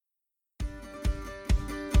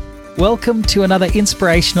Welcome to another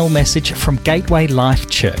inspirational message from Gateway Life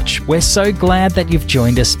Church. We're so glad that you've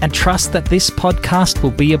joined us and trust that this podcast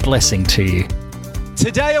will be a blessing to you.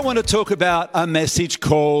 Today I want to talk about a message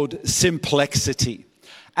called Simplexity.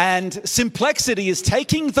 And Simplexity is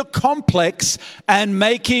taking the complex and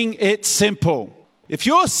making it simple. If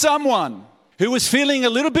you're someone who is feeling a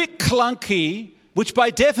little bit clunky, which by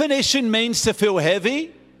definition means to feel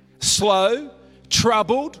heavy, slow,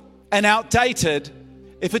 troubled, and outdated,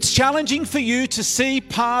 if it's challenging for you to see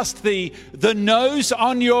past the nose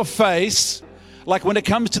on your face, like when it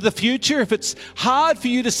comes to the future, if it's hard for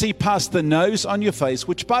you to see past the nose on your face,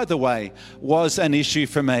 which by the way was an issue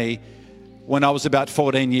for me when I was about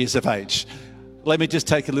 14 years of age. Let me just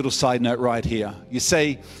take a little side note right here. You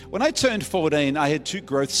see, when I turned 14, I had two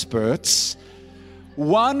growth spurts.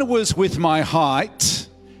 One was with my height,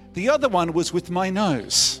 the other one was with my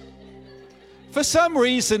nose. For some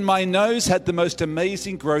reason, my nose had the most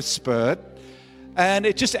amazing growth spurt, and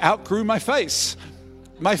it just outgrew my face.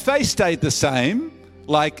 My face stayed the same,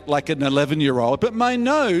 like an 11-year-old, but my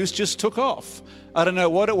nose just took off. I don't know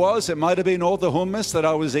what it was. It might have been all the hummus that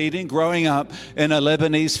I was eating growing up in a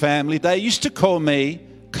Lebanese family. They used to call me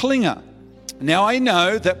Klinger. Now, I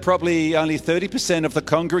know that probably only 30% of the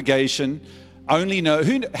congregation only know,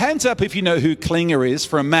 hands up if you know who Klinger is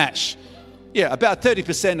from MASH. Yeah, about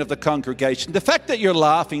 30% of the congregation. The fact that you're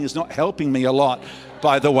laughing is not helping me a lot,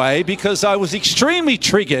 by the way, because I was extremely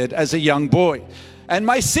triggered as a young boy. And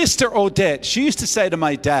my sister Odette, she used to say to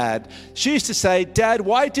my dad, Dad,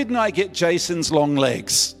 why didn't I get Jason's long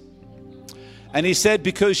legs? And he said,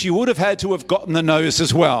 because you would have had to have gotten the nose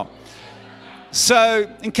as well.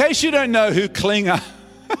 So in case you don't know who Klinger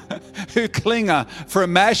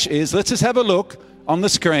from MASH is, let's just have a look on the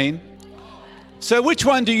screen. So which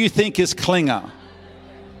one do you think is Klinger?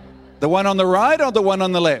 The one on the right or the one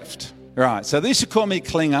on the left? Right, so they used to call me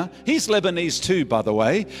Klinger. He's Lebanese too, by the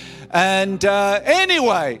way. And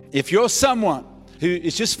anyway, if you're someone who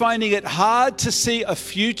is just finding it hard to see a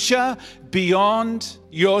future beyond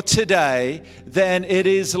your today, then it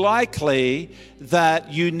is likely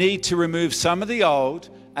that you need to remove some of the old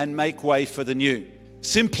and make way for the new.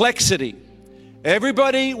 Simplexity.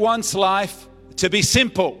 Everybody wants life to be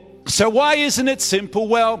simple. So why isn't it simple?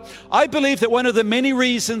 Well, I believe that one of the main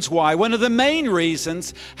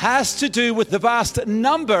reasons has to do with the vast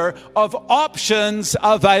number of options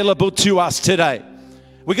available to us today.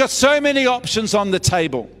 We've got so many options on the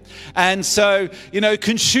table. And so,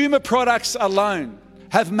 consumer products alone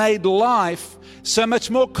have made life so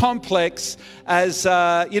much more complex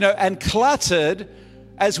and cluttered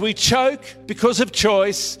as we choke because of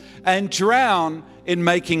choice and drown in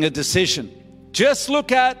making a decision. Just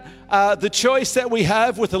look at the choice that we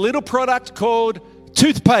have with a little product called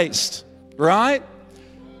toothpaste, right?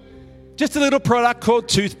 Just a little product called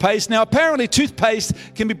toothpaste. Now, apparently toothpaste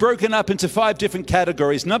can be broken up into 5 different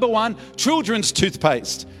categories. Number 1, children's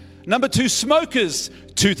toothpaste. Number 2, smokers'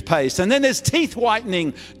 toothpaste. And then there's teeth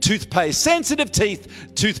whitening toothpaste, sensitive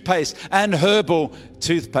teeth toothpaste, and herbal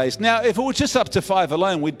toothpaste. Now, if it was just up to 5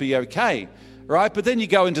 alone, we'd be okay. Right? But then you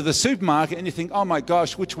go into the supermarket and you think, oh my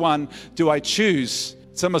gosh, which one do I choose?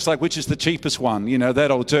 It's almost like, which is the cheapest one?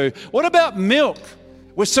 That'll do. What about milk?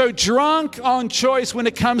 We're so drunk on choice when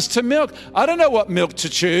it comes to milk. I don't know what milk to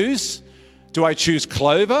choose. Do I choose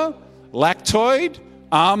Clover, Lactoid,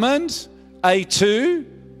 Almond, A2?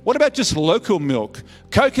 What about just local milk?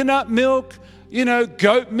 Coconut milk,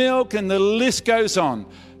 goat milk, and the list goes on.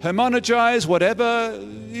 Homologize, whatever,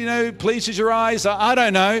 pleases your eyes. I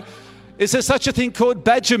don't know. Is there such a thing called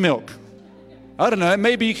badger milk? I don't know.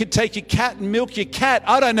 Maybe you could take your cat and milk your cat.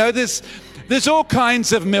 I don't know. There's all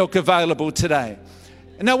kinds of milk available today.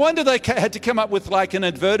 And no wonder they had to come up with like an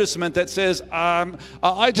advertisement that says,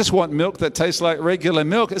 I just want milk that tastes like regular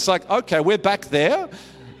milk. It's like, okay, we're back there.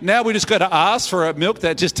 Now we just got to ask for a milk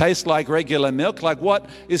that just tastes like regular milk. Like, what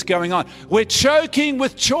is going on? We're choking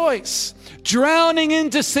with choice, drowning in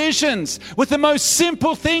decisions with the most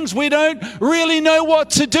simple things. We don't really know what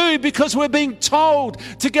to do because we're being told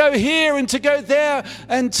to go here and to go there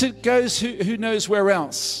and to go who knows where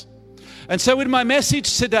else. And so in my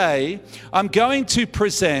message today, I'm going to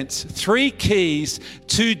present 3 keys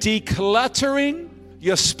to decluttering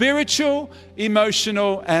your spiritual,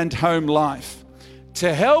 emotional, and home life,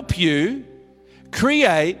 to help you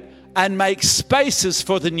create and make spaces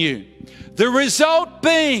for the new. The result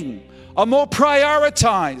being a more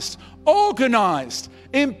prioritized, organized,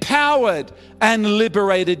 empowered, and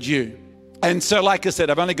liberated you. And so, like I said,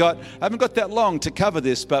 I haven't got that long to cover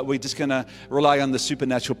this, but we're just going to rely on the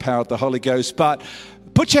supernatural power of the Holy Ghost. But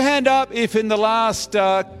Put your hand up if in the last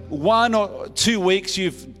 1 or 2 weeks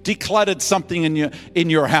you've decluttered something in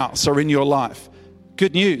your house or in your life.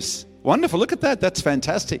 Good news. Wonderful. Look at that. That's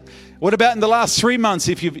fantastic. What about in the last 3 months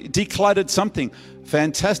if you've decluttered something?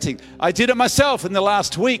 Fantastic. I did it myself in the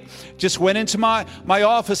last week. Just went into my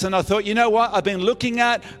office and I thought, you know what? I've been looking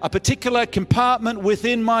at a particular compartment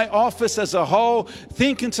within my office as a whole,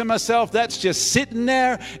 thinking to myself, that's just sitting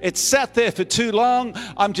there. It's sat there for too long.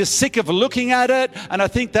 I'm just sick of looking at it. And I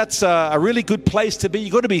think that's a really good place to be.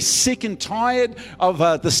 You've got to be sick and tired of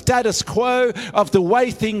the status quo, of the way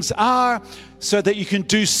things are, so that you can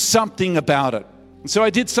do something about it. And so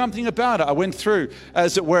I did something about it. I went through,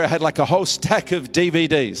 as it were, I had like a whole stack of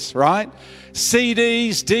DVDs, right?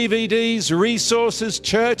 CDs, DVDs, resources,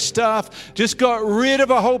 church stuff. Just got rid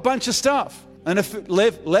of a whole bunch of stuff. And it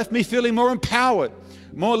left me feeling more empowered,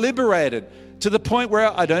 more liberated, to the point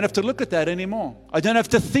where I don't have to look at that anymore. I don't have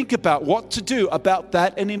to think about what to do about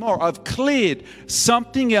that anymore. I've cleared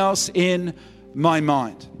something else in my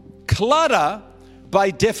mind. Clutter,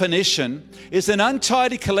 by definition, is an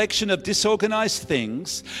untidy collection of disorganized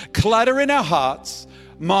things. Clutter in our hearts,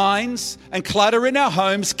 minds, and clutter in our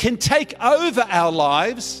homes can take over our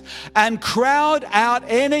lives and crowd out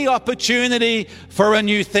any opportunity for a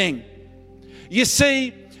new thing. You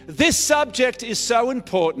see, this subject is so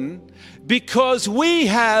important because we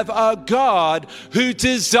have a God who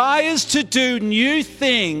desires to do new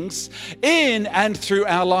things in and through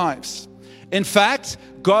our lives. In fact,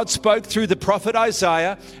 God spoke through the prophet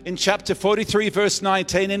Isaiah in chapter 43, verse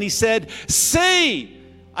 19, and he said, see.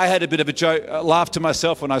 I had a bit of a joke, laugh to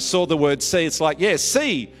myself when I saw the word see. It's like, yeah,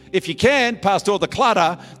 see, if you can, past all the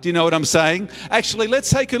clutter. Do you know what I'm saying? Actually,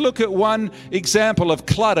 let's take a look at one example of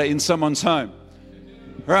clutter in someone's home.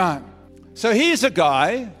 Right. So here's a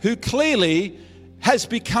guy who clearly has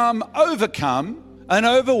become overcome and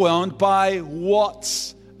overwhelmed by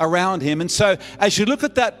what's around him. And so as you look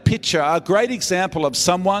at that picture, a great example of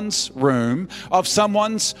someone's room, of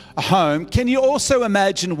someone's home, can you also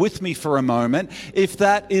imagine with me for a moment if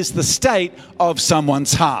that is the state of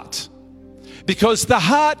someone's heart? Because the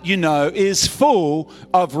heart, you know, is full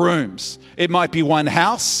of rooms. It might be one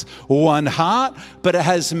house, one heart, but it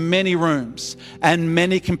has many rooms and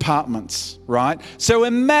many compartments, right? So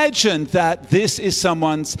imagine that this is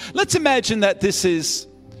let's imagine that this is,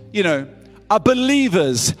 you know, a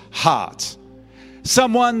believer's heart,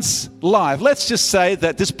 someone's life. Let's just say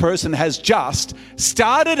that this person has just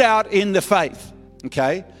started out in the faith,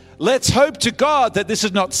 okay? Let's hope to God that this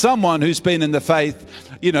is not someone who's been in the faith,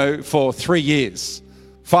 you know, for 3 years,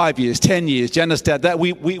 5 years, 10 years. Do you understand that?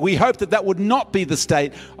 We hope that would not be the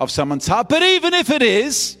state of someone's heart. But even if it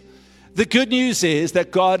is, the good news is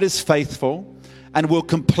that God is faithful and will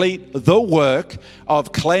complete the work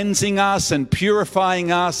of cleansing us and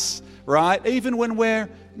purifying us, right? Even when we're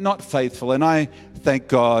not faithful. And I thank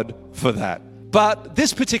God for that. But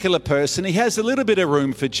this particular person, he has a little bit of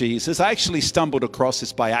room for Jesus. I actually stumbled across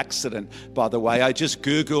this by accident, by the way. I just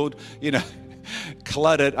Googled, you know,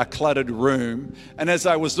 a cluttered room. And as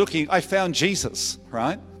I was looking, I found Jesus,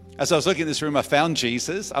 right? As I was looking at this room, I found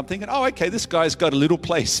Jesus. I'm thinking, oh, okay, this guy's got a little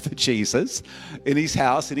place for Jesus in his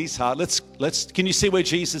house, in his heart. Can you see where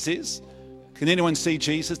Jesus is? Can anyone see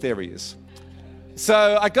Jesus? There he is.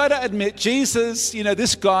 So I got to admit, Jesus, you know,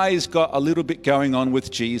 this guy has got a little bit going on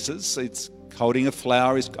with Jesus. It's holding a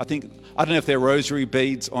flower. I don't know if they're rosary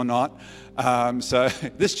beads or not. So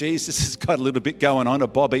this Jesus has got a little bit going on, a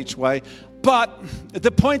bob each way. But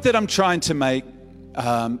the point that I'm trying to make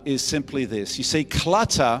is simply this. You see,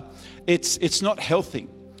 clutter, it's not healthy.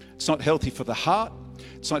 It's not healthy for the heart.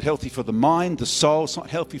 It's not healthy for the mind, the soul. It's not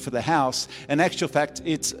healthy for the house. In actual fact,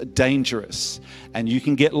 it's dangerous. And you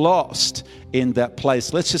can get lost in that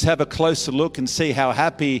place. Let's just have a closer look and see how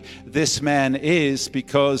happy this man is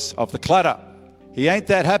because of the clutter. He ain't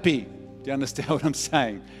that happy. Do you understand what I'm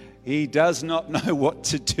saying? He does not know what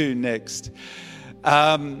to do next.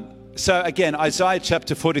 So again, Isaiah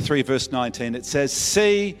chapter 43, verse 19, it says,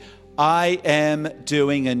 see, I am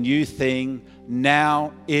doing a new thing.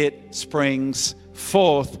 Now it springs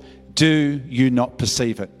forth. Do you not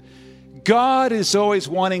perceive it? God is always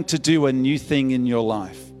wanting to do a new thing in your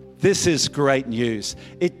life. This is great news.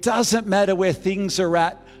 It doesn't matter where things are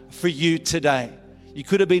at for you today. You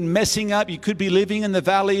could have been messing up. You could be living in the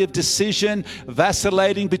valley of decision,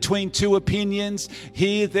 vacillating between two opinions,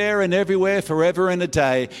 here, there, and everywhere, forever and a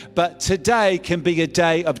day. But today can be a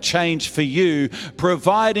day of change for you,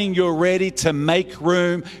 providing you're ready to make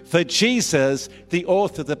room for Jesus, the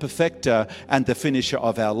author, the perfecter, and the finisher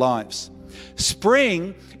of our lives.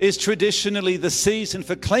 Spring is traditionally the season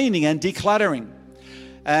for cleaning and decluttering.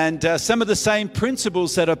 And some of the same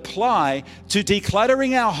principles that apply to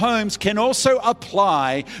decluttering our homes can also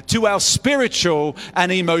apply to our spiritual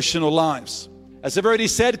and emotional lives. As I've already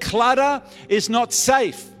said, clutter is not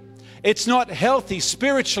safe. It's not healthy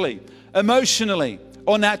spiritually, emotionally,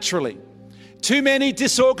 or naturally. Too many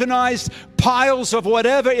disorganized piles of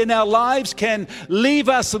whatever in our lives can leave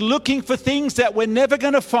us looking for things that we're never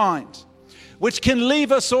going to find, which can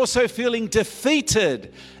leave us also feeling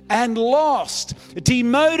defeated and lost,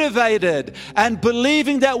 demotivated, and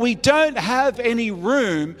believing that we don't have any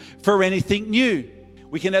room for anything new.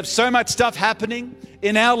 We can have so much stuff happening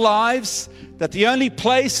in our lives that the only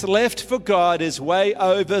place left for God is way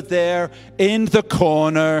over there in the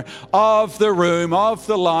corner of the room of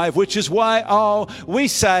the life, which is why we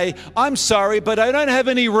say, I'm sorry, but I don't have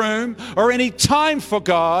any room or any time for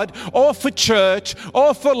God or for church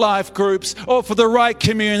or for life groups or for the right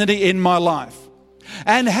community in my life.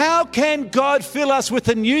 And how can God fill us with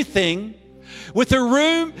a new thing, with a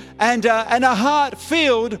room and a heart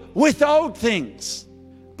filled with old things?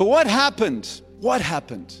 But what happened? What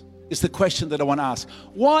happened is the question that I want to ask.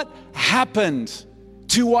 What happened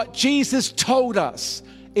to what Jesus told us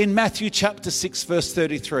in Matthew chapter 6, verse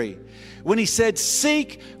 33, when he said,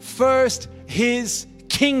 seek first his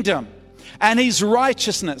kingdom and his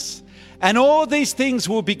righteousness, and all these things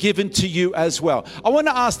will be given to you as well. I want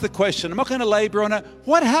to ask the question, I'm not going to labor on it.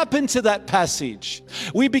 What happened to that passage?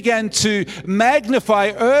 We began to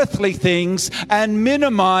magnify earthly things and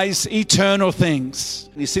minimize eternal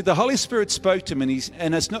things. You see, the Holy Spirit spoke to him,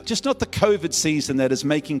 and it's not the COVID season that is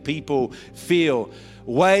making people feel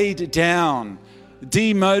weighed down,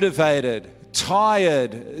 demotivated,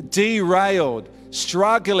 tired, derailed,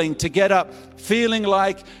 struggling to get up, feeling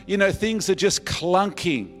like, things are just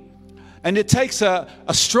clunky. And it takes a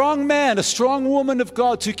strong man, a strong woman of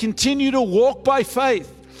God to continue to walk by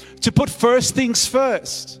faith, to put first things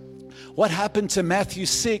first. What happened to Matthew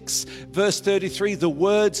 6, verse 33, the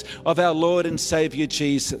words of our Lord and Savior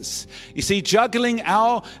Jesus? You see, juggling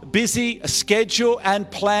our busy schedule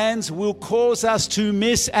and plans will cause us to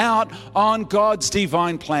miss out on God's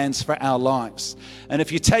divine plans for our lives. And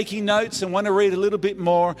if you're taking notes and want to read a little bit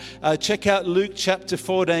more, check out Luke chapter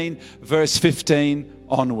 14, verse 15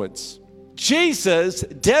 onwards. Jesus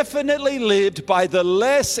definitely lived by the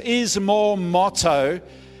less is more motto,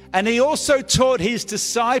 and he also taught his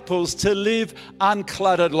disciples to live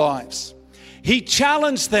uncluttered lives. He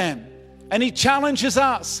challenged them, and he challenges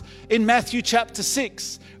us in Matthew chapter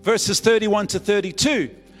 6, verses 31 to 32.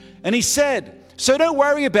 And he said, so don't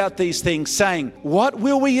worry about these things, saying, what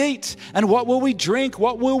will we eat? And what will we drink?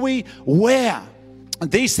 What will we wear? And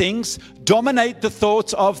these things dominate the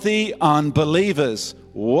thoughts of the unbelievers.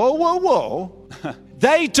 Whoa, whoa, whoa.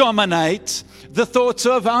 They dominate the thoughts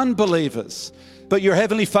of unbelievers. But your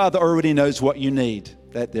Heavenly Father already knows what you need.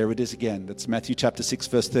 There it is again. That's Matthew chapter 6,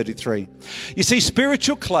 verse 33. You see,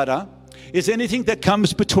 spiritual clutter is anything that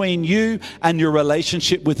comes between you and your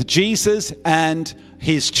relationship with Jesus and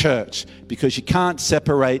his church, because you can't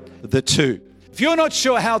separate the two. If you're not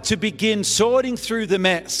sure how to begin sorting through the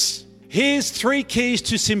mess, here's 3 keys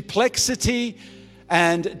to simplicity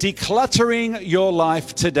and decluttering your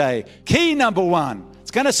life today. Key number 1.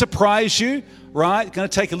 It's going to surprise you, right? It's going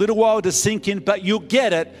to take a little while to sink in, but you'll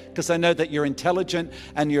get it because I know that you're intelligent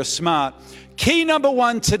and you're smart. Key number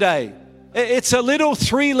 1 today. It's a little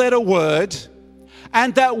 3-letter word,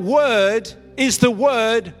 and that word is the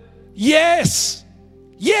word yes.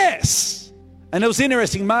 Yes. And it was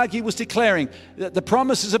interesting. Margie was declaring that the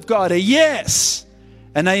promises of God are yes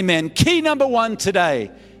and amen. Key number 1 today,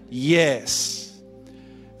 yes.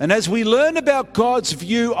 And as we learn about God's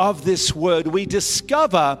view of this word, we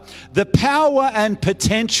discover the power and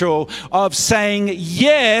potential of saying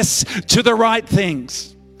yes to the right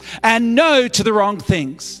things and no to the wrong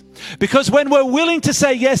things. Because when we're willing to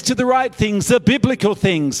say yes to the right things, the biblical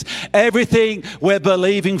things, everything we're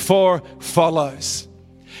believing for follows.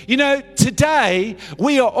 You know, today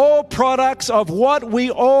we are all products of what we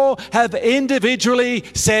all have individually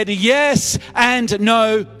said yes and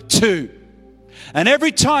no to. And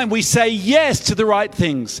every time we say yes to the right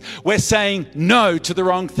things, we're saying no to the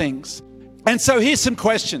wrong things. And so here's some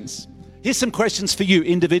questions. Here's some questions for you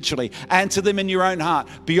individually. Answer them in your own heart.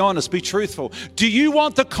 Be honest, be truthful. Do you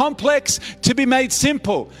want the complex to be made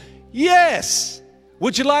simple? Yes.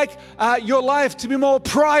 Would you like your life to be more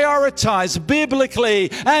prioritized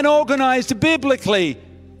biblically and organized biblically?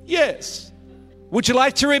 Yes. Would you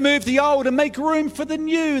like to remove the old and make room for the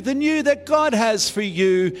new that God has for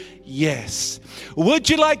you? Yes. Would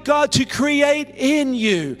you like God to create in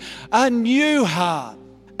you a new heart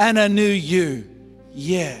and a new you?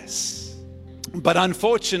 Yes. But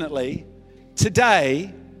unfortunately,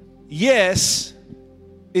 today, yes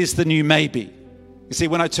is the new maybe. You see,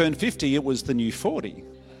 when I turned 50, it was the new 40.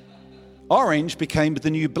 Orange became the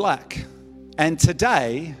new black. And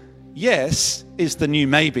today, yes is the new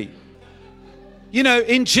maybe. You know,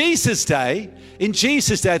 in Jesus' day,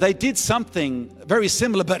 they did something very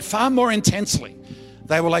similar, but far more intensely.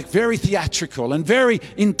 They were like very theatrical and very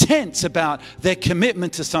intense about their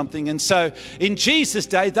commitment to something. And so in Jesus'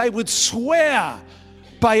 day, they would swear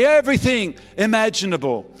by everything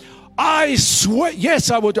imaginable. I swear,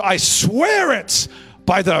 yes, I would. I swear it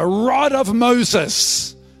by the rod of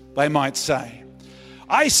Moses, they might say.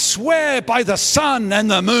 I swear by the sun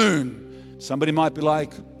and the moon. Somebody might be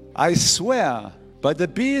like, I swear by the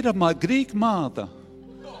beard of my Greek mother.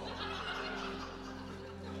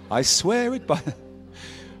 I swear it by...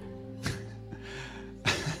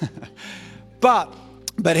 But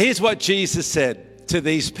here's what Jesus said to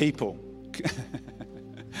these people.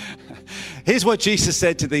 Here's what Jesus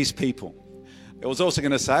said to these people. It was also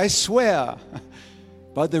going to say, I swear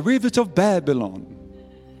by the rivers of Babylon,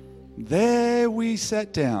 there we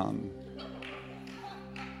sat down.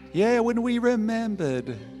 Yeah, when we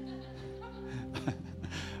remembered.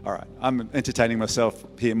 All right, I'm entertaining myself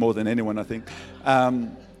here more than anyone, I think.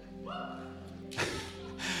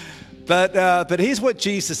 But here's what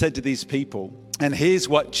Jesus said to these people. And here's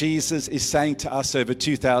what Jesus is saying to us over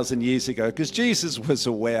 2,000 years ago, because Jesus was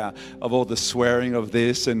aware of all the swearing of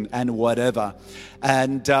this and whatever.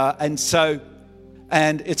 And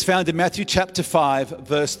it's found in Matthew chapter 5,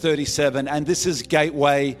 verse 37. And this is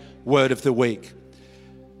Gateway Word of the Week.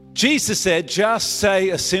 Jesus said, just say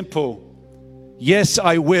a simple, yes,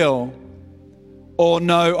 I will, or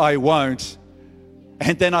no, I won't.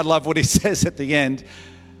 And then I love what he says at the end.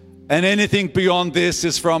 And anything beyond this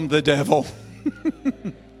is from the devil.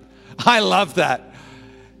 I love that.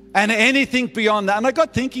 And anything beyond that. And I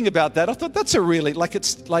got thinking about that. I thought that's a really,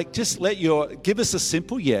 it's like just give us a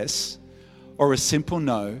simple yes or a simple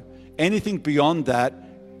no. Anything beyond that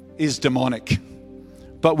is demonic.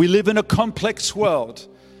 But we live in a complex world.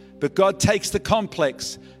 But God takes the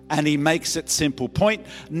complex and he makes it simple. Point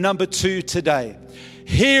number 2 today.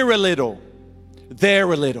 Here a little,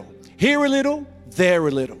 there a little. Here a little, there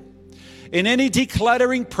a little. In any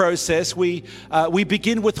decluttering process, we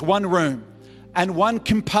begin with one room and one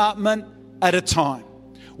compartment at a time.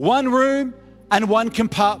 One room and one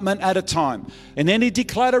compartment at a time. In any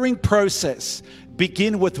decluttering process,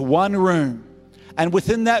 begin with one room. And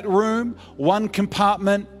within that room, one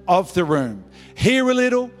compartment of the room. Here a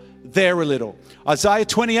little, there a little. Isaiah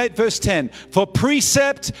 28 verse 10. For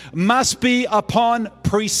precept must be upon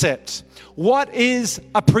precept. What is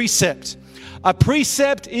a precept? A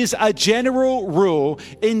precept is a general rule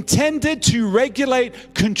intended to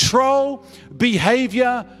regulate control,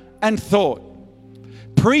 behavior, and thought.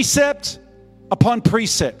 Precept upon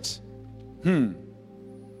precept.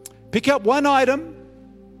 Pick up one item.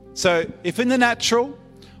 So if in the natural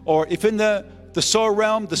or if in the soul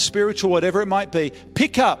realm, the spiritual, whatever it might be,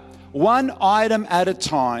 pick up one item at a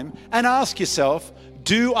time and ask yourself,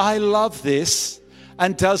 do I love this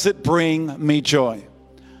and does it bring me joy?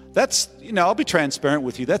 That's, I'll be transparent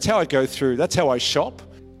with you. That's how I go through. That's how I shop.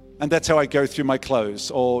 And that's how I go through my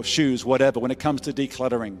clothes or shoes, whatever, when it comes to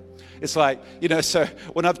decluttering. It's like, so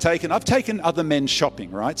when I've taken other men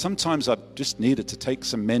shopping, right? Sometimes I've just needed to take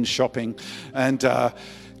some men shopping and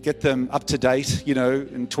get them up to date,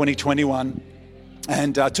 in 2021.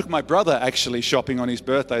 And I took my brother actually shopping on his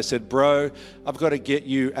birthday. I said, bro, I've got to get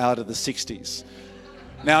you out of the 60s.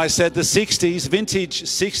 Now, I said the 60s, vintage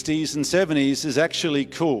 60s and 70s is actually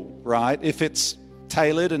cool, right? If it's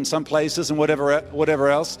tailored in some places and whatever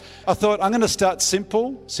else. I thought, I'm going to start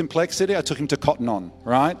simplicity. I took him to Cotton On,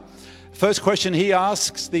 right? First question he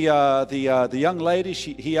asks, the young lady,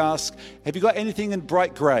 he asks, have you got anything in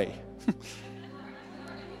bright gray?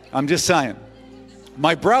 I'm just saying.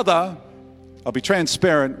 My brother, I'll be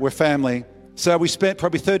transparent, we're family. So we spent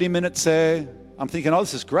probably 30 minutes there. I'm thinking,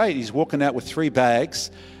 this is great. He's walking out with 3 bags.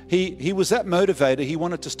 He was that motivated. He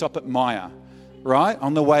wanted to stop at Myer, right?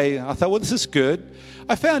 On the way, I thought, this is good.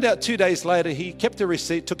 I found out 2 days later, he kept the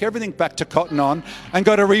receipt, took everything back to Cotton On and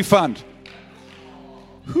got a refund.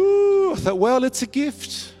 I thought, it's a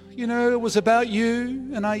gift. It was about you.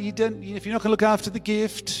 And if you're not going to look after the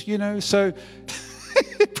gift, so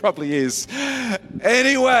it probably is.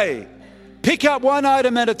 Anyway. Pick up one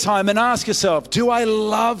item at a time and ask yourself, do I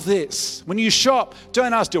love this? When you shop,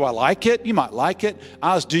 don't ask, do I like it? You might like it.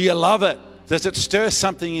 Ask, do you love it? Does it stir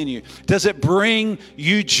something in you? Does it bring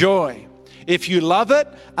you joy? If you love it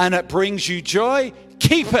and it brings you joy,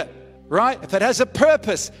 keep it, right? If it has a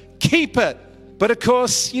purpose, keep it. But of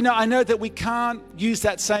course, I know that we can't use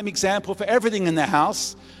that same example for everything in the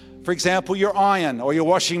house. For example, your iron or your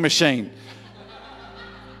washing machine.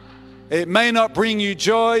 It may not bring you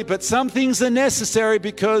joy, but some things are necessary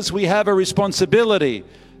because we have a responsibility.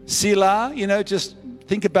 Sila, just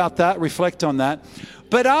think about that, reflect on that.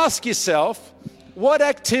 But ask yourself, what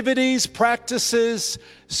activities, practices,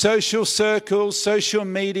 social circles, social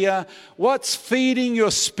media, what's feeding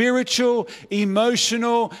your spiritual,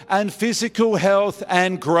 emotional, and physical health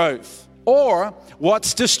and growth? Or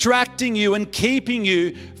what's distracting you and keeping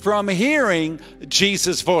you from hearing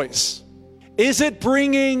Jesus' voice? Is it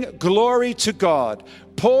bringing glory to God?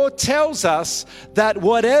 Paul tells us that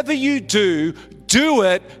whatever you do, do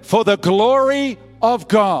it for the glory of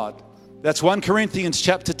God. That's 1 Corinthians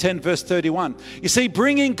chapter 10, verse 31. You see,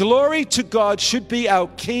 bringing glory to God should be our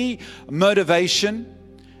key motivation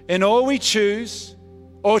in all we choose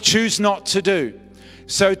or choose not to do.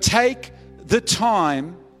 So take the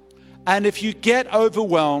time, and if you get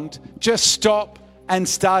overwhelmed, just stop and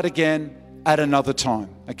start again at another time,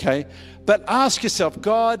 okay? But ask yourself,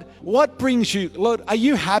 God, what brings you, Lord, are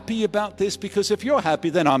you happy about this? Because if you're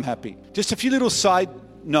happy, then I'm happy. Just a few little side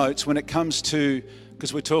notes when it comes to,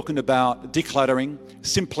 because we're talking about decluttering,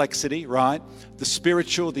 simplexity, right? The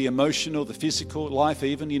spiritual, the emotional, the physical life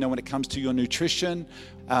even, when it comes to your nutrition,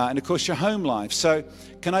 and of course your home life. So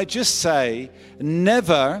can I just say,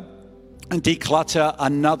 never declutter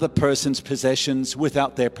another person's possessions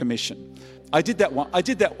without their permission. I did that one.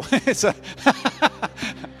 So,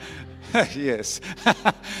 yes.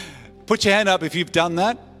 Put your hand up if you've done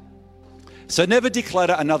that. So never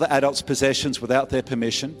declutter another adult's possessions without their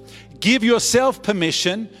permission. Give yourself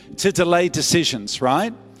permission to delay decisions,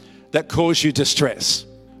 right? That cause you distress.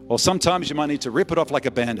 Or sometimes you might need to rip it off like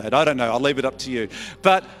a Band-Aid. I don't know. I'll leave it up to you.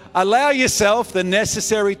 But allow yourself the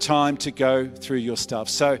necessary time to go through your stuff.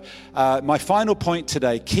 So my final point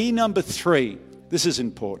today, key number 3, this is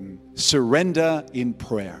important. Surrender in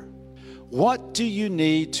prayer. What do you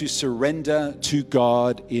need to surrender to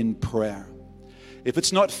God in prayer? If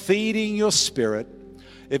it's not feeding your spirit,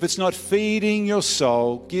 if it's not feeding your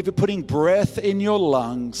soul, putting breath in your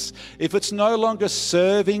lungs, if it's no longer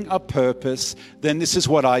serving a purpose, then this is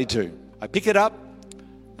what I do. I pick it up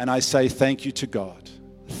and I say thank you to God.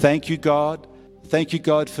 Thank you, God. Thank you,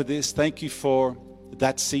 God, for this. Thank you for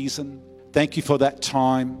that season. Thank you for that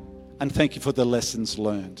time. And thank you for the lessons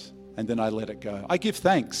learned. And then I let it go. I give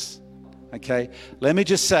thanks. Okay, let me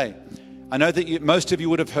just say, I know that most of you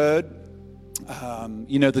would have heard,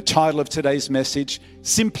 the title of today's message,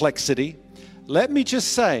 Simplexity. Let me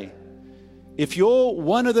just say, if you're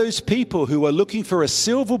one of those people who are looking for a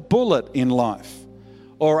silver bullet in life,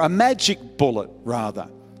 or a magic bullet rather,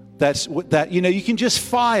 that you can just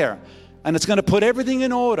fire and it's going to put everything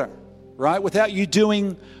in order, right? Without you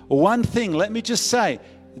doing one thing, let me just say,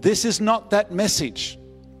 this is not that message.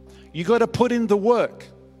 You got to put in the work.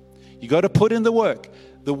 You got to put in the work.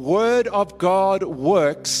 The Word of God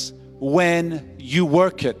works when you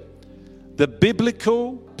work it. The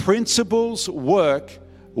biblical principles work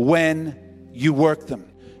when you work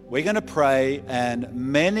them. We're going to pray, and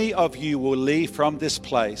many of you will leave from this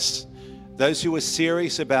place. Those who are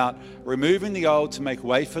serious about removing the old to make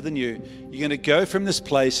way for the new, you're going to go from this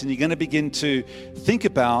place and you're going to begin to think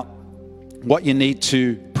about what you need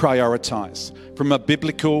to prioritize from a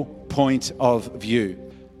biblical point of view.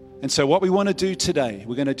 And so what we want to do today,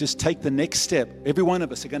 we're going to just take the next step. Every one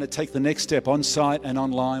of us are going to take the next step on site and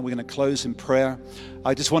online. We're going to close in prayer.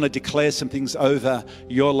 I just want to declare some things over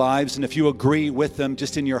your lives. And if you agree with them,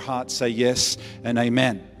 just in your heart, say yes and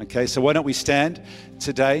amen. Okay, so why don't we stand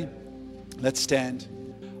today? Let's stand.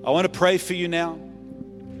 I want to pray for you now.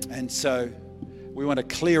 And so we want to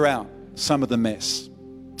clear out some of the mess.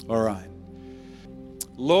 All right.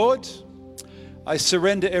 Lord, I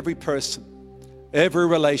surrender every person, every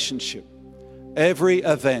relationship, every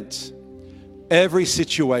event, every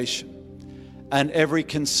situation, and every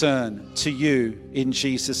concern to you in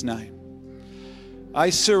Jesus' name. I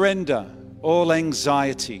surrender all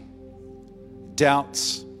anxiety,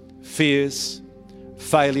 doubts, fears,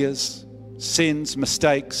 failures, sins,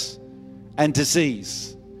 mistakes, and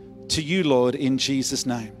disease to you, Lord, in Jesus'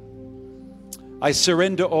 name. I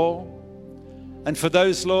surrender all. And for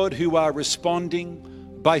those, Lord, who are responding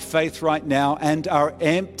by faith right now and are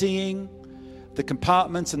emptying the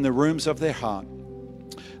compartments and the rooms of their heart,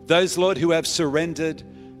 those, Lord, who have surrendered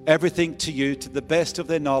everything to you to the best of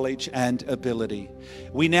their knowledge and ability,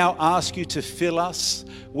 we now ask you to fill us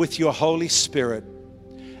with your Holy Spirit,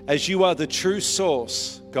 as you are the true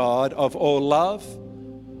source, God, of all love,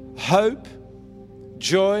 hope,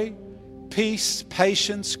 joy, peace,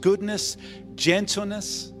 patience, goodness,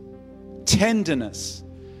 gentleness, tenderness,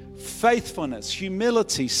 faithfulness,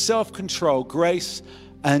 humility, self-control, grace,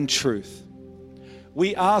 and truth.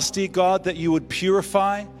 We ask, dear God, that you would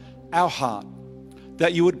purify our heart,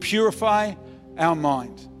 that you would purify our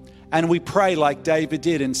mind. And we pray like David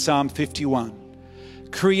did in Psalm 51.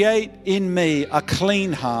 Create in me a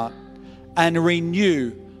clean heart and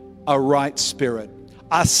renew a right spirit,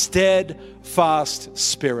 a steadfast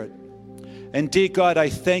spirit. And dear God, I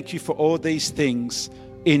thank you for all these things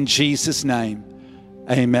in Jesus' name.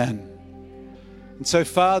 Amen. And so,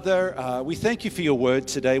 Father, we thank you for your word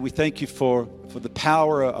today. We thank you for the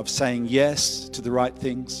power of saying yes to the right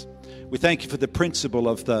things. We thank you for the principle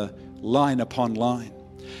of the line upon line.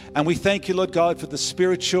 And we thank you, Lord God, for the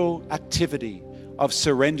spiritual activity of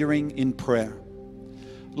surrendering in prayer.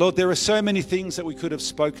 Lord, there are so many things that we could have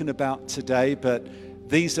spoken about today, but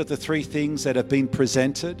these are the three things that have been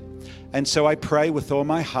presented. And so I pray with all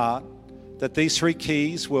my heart that these three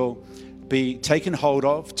keys will be taken hold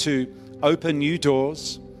of to open new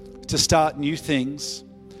doors, to start new things.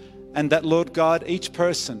 And that, Lord God, each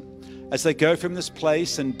person, as they go from this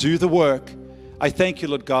place and do the work, I thank you,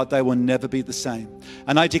 Lord God, they will never be the same.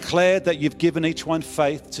 And I declare that you've given each one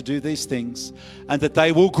faith to do these things, and that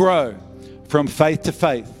they will grow from faith to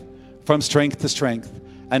faith, from strength to strength,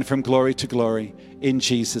 and from glory to glory. In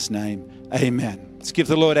Jesus' name, amen. Let's give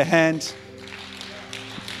the Lord a hand.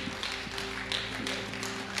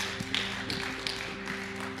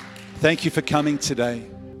 Thank you for coming today.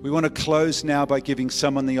 We want to close now by giving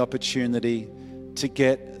someone the opportunity to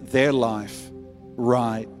get their life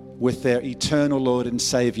right with their eternal Lord and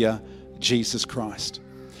Savior, Jesus Christ.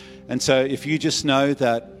 And so if you just know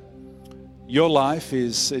that your life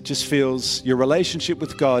it just feels, your relationship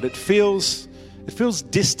with God, it feels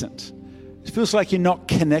distant. It feels like you're not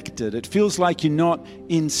connected. It feels like you're not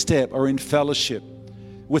in step or in fellowship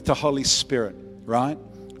with the Holy Spirit, right?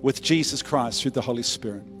 With Jesus Christ through the Holy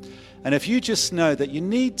Spirit. And if you just know that you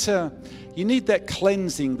need that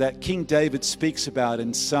cleansing that King David speaks about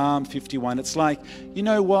in Psalm 51. It's like, you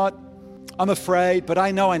know what? I'm afraid, but I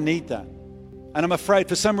know I need that. And I'm afraid,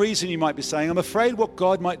 for some reason you might be saying, I'm afraid what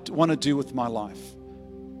God might want to do with my life.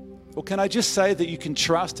 Well, can I just say that you can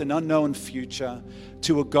trust an unknown future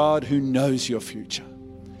to a God who knows your future.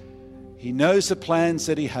 He knows the plans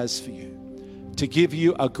that He has for you to give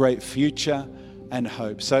you a great future and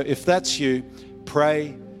hope. So if that's you,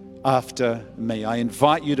 pray after me. I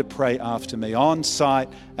invite you to pray after me, on site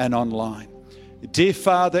and online. Dear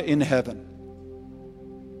Father in heaven,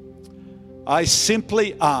 I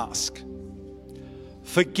simply ask,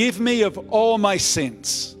 forgive me of all my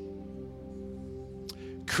sins.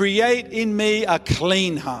 Create in me a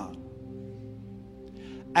clean heart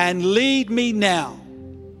and lead me now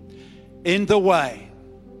in the way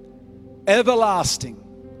everlasting,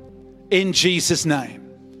 in Jesus' name.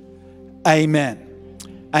 Amen.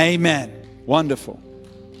 Amen. Wonderful.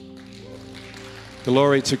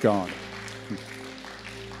 Glory to God.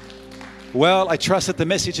 Well, I trust that the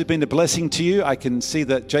message has been a blessing to you. I can see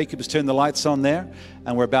that Jacob has turned the lights on there,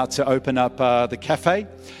 and we're about to open up the cafe.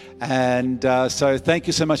 And so thank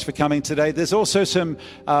you so much for coming today. There's also some,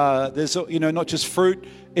 not just fruit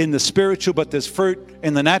in the spiritual, but there's fruit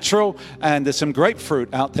in the natural. And there's some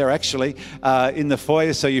grapefruit out there, actually, in the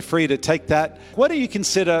foyer. So you're free to take that. Why don't you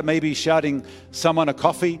consider maybe shouting someone a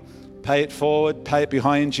coffee? Pay it forward, pay it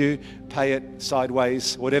behind you, pay it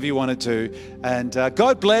sideways, whatever you want to do. And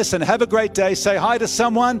God bless and have a great day. Say hi to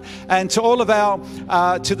someone. And to all of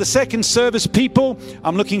to the second service people,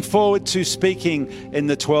 I'm looking forward to speaking in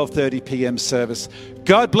the 12:30 p.m. service.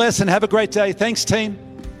 God bless and have a great day. Thanks, team.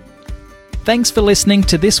 Thanks for listening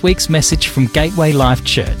to this week's message from Gateway Life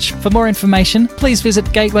Church. For more information, please visit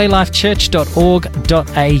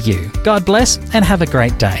gatewaylifechurch.org.au. God bless and have a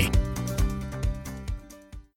great day.